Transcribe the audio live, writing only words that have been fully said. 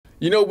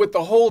You know, with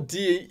the whole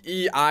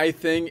DEI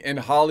thing in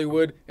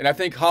Hollywood, and I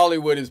think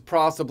Hollywood is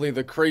possibly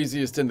the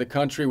craziest in the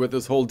country with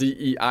this whole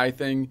DEI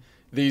thing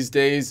these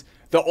days.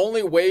 The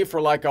only way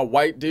for like a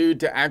white dude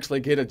to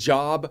actually get a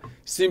job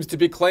seems to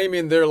be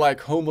claiming they're like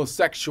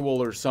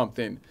homosexual or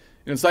something.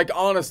 And it's like,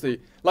 honestly,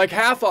 like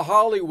half of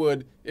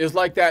Hollywood is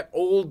like that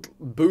old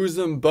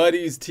Bosom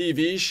Buddies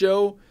TV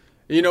show,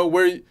 you know,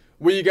 where you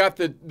got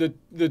the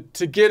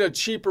to get a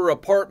cheaper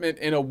apartment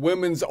in a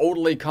women's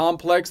only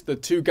complex, the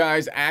two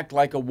guys act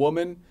like a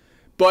woman.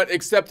 But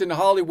except in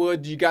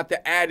Hollywood, you got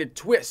the added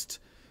twist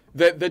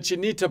that you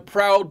need to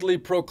proudly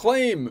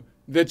proclaim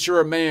that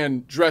you're a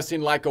man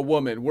dressing like a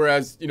woman.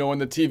 Whereas, you know, in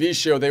the TV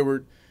show, they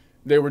were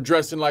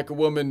dressing like a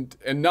woman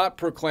and not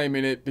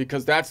proclaiming it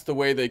because that's the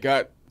way they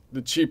got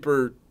the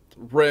cheaper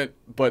rent.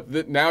 But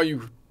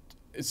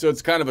so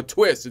it's kind of a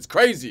twist. It's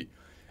crazy.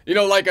 You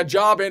know, like a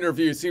job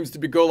interview seems to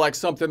go like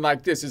something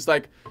like this. It's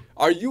like,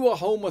 are you a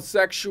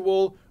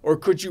homosexual, or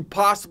could you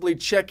possibly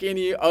check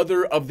any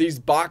other of these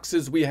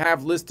boxes we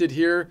have listed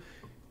here?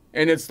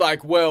 And it's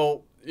like,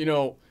 well, you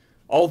know,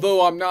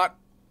 although I'm not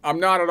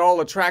at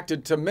all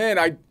attracted to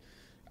men,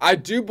 I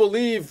do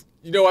believe,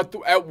 you know,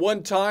 at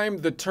one time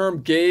the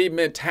term gay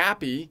meant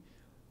happy,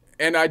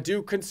 and I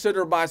do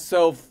consider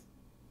myself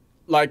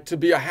like to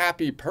be a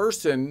happy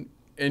person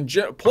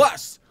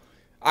plus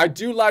I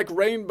do like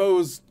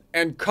rainbows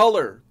and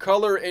color.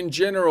 Color in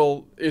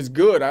general is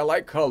good. I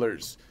like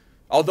colors.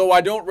 Although I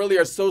don't really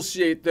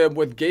associate them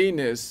with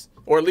gayness,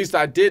 or at least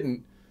I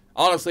didn't.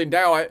 Honestly,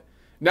 now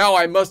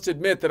I must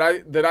admit that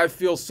I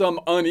feel some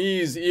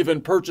unease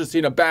even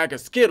purchasing a bag of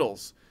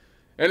Skittles.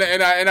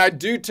 And I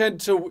do tend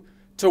to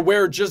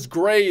wear just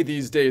gray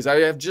these days.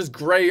 I have just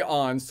gray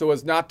on so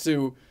as not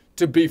to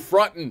be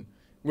fronting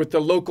with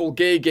the local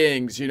gay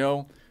gangs, you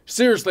know.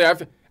 Seriously,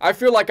 I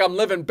feel like I'm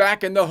living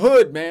back in the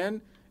hood,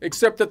 man.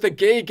 Except that the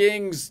gay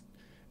gangs,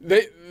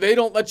 they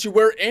don't let you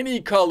wear any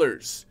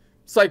colors.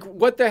 It's like,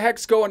 what the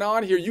heck's going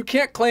on here? You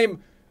can't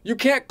claim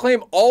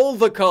all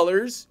the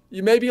colors.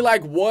 You may be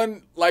like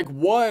one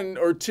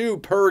or two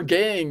per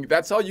gang.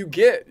 That's all you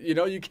get. You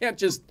know, you can't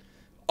just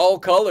all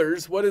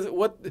colors.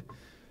 And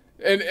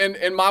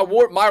my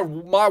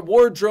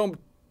wardrobe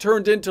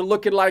turned into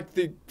looking like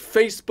the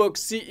Facebook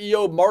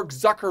CEO Mark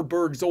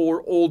Zuckerberg's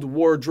old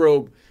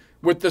wardrobe,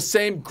 with the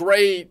same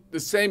gray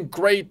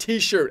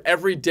t-shirt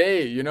every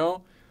day, you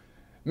know?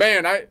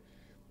 Man, I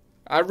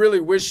really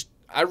wish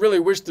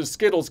the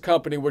Skittles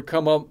company would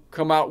come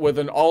out with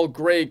an all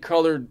gray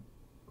colored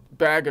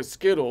bag of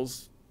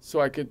Skittles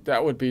so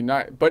that would be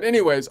nice. But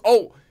anyways,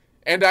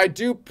 and I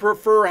do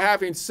prefer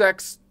having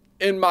sex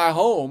in my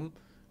home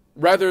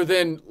rather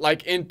than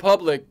like in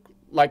public,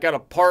 like at a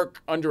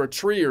park under a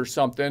tree or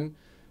something.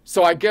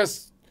 So I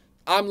guess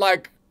I'm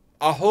like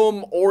a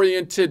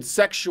home-oriented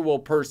sexual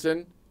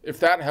person, if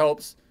that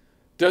helps.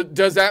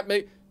 Does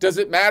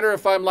it matter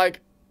if I'm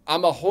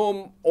a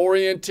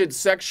home-oriented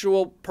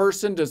sexual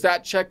person? Does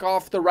that check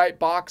off the right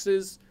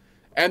boxes?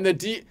 And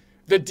the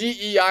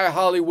DEI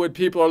Hollywood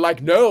people are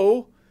like,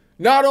 no,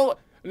 not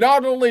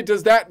only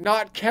does that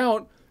not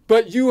count,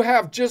 but you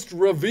have just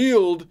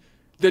revealed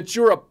that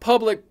you're a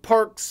public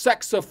park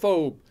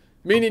sexophobe,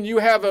 meaning you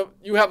have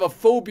a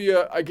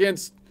phobia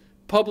against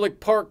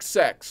public park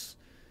sex.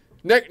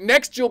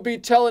 Next, you'll be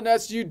telling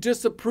us you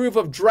disapprove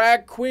of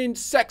drag queen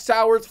sex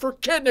hours for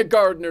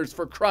kindergartners,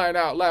 for crying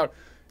out loud.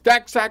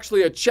 That's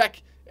actually a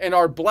check in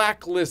our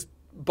blacklist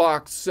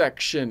box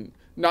section,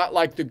 not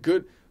like the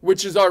good,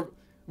 which is,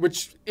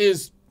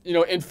 you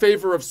know, in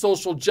favor of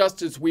social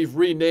justice. We've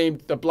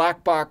renamed the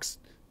black box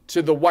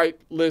to the white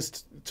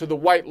list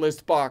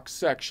box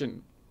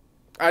section.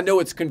 I know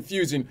it's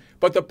confusing,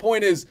 but the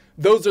point is,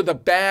 those are the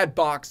bad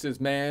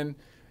boxes, man.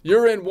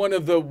 You're in one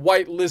of the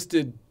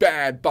white-listed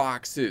bad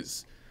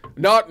boxes.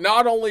 Not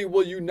only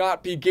will you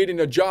not be getting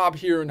a job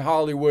here in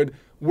Hollywood,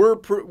 we're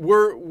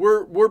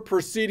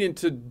proceeding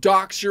to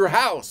dox your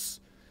house.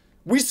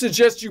 We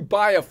suggest you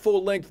buy a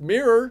full-length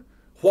mirror.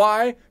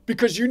 Why?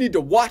 Because you need to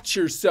watch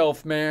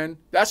yourself, man.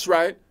 That's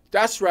right.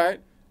 That's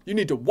right. You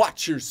need to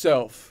watch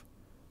yourself.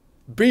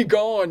 Be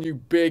gone, you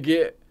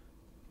bigot.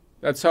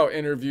 That's how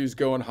interviews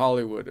go in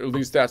Hollywood. At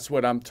least that's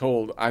what I'm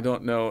told. I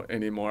don't know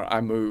anymore. I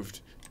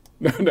moved.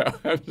 No,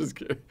 I'm just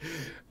kidding.